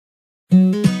Lord,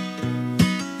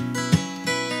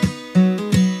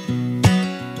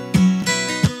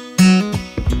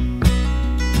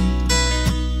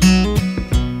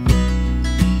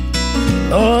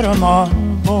 I'm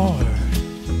on board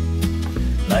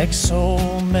like so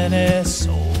many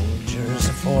soldiers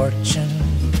of fortune,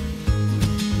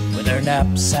 with their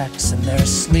knapsacks and their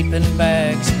sleeping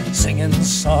bags, singing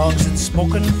songs and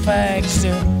smoking fags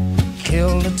to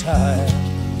kill the time,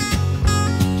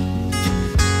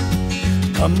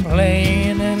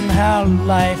 complaining how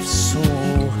life's so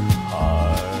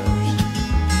hard,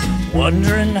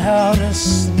 wondering how to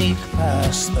sneak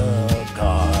past the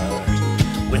guard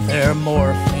with their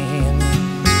morphine.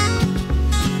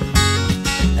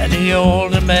 And the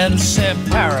older men say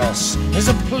Paris is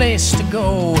a place to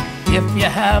go if you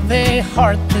have a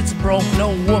heart that's broke.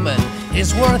 No woman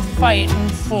is worth fighting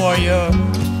for. You're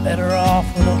better off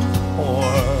with a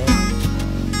whore.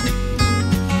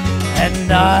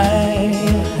 And I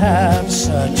have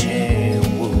such a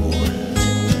wound,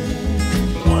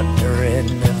 wondering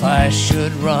if I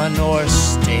should run or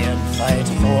stay and fight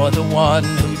for the one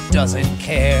who doesn't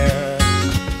care.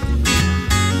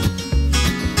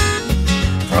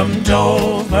 From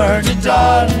Dover to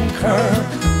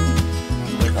Dunkirk,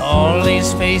 with all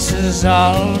these faces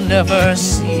I'll never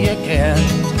see again.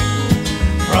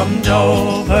 From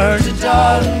Dover to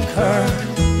Dunkirk,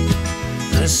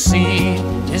 the sea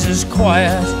is as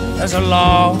quiet as a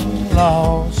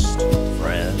long-lost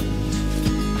friend.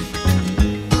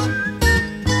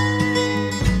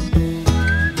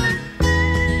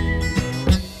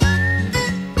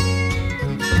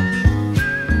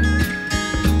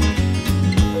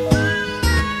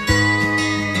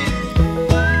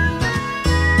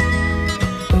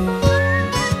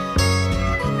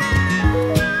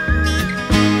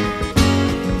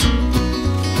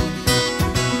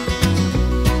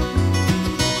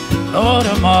 Lord,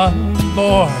 I'm on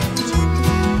board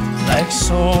like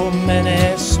so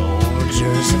many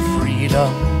soldiers of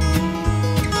freedom,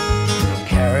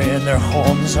 carrying their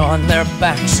homes on their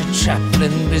backs, a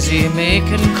chaplain busy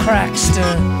making cracks to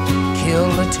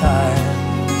kill the time,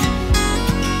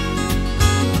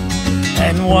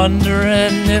 and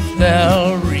wondering if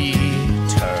they'll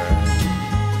return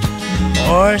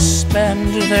or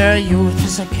spend their youth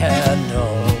as a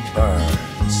candle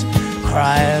burns,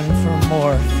 crying for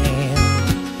morphine.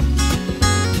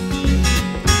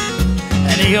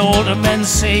 And the older men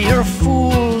say you're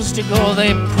fools to go.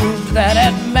 They prove that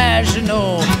at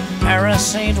Maginot.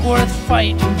 Paris ain't worth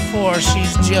fighting for.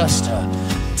 She's just a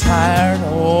tired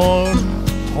old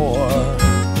whore.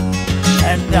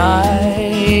 And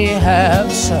I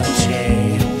have such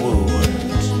a wound,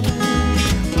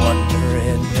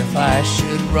 wondering if I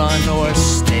should run or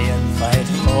stay and fight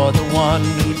for the one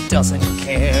who doesn't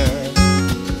care.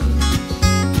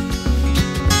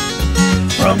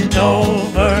 From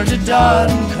Dover to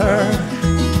Dunkirk,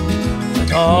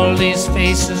 with all these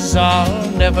faces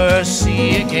I'll never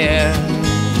see again.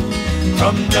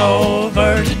 From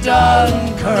Dover to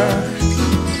Dunkirk,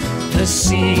 the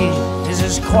sea is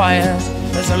as quiet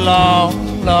as a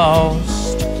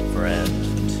long-lost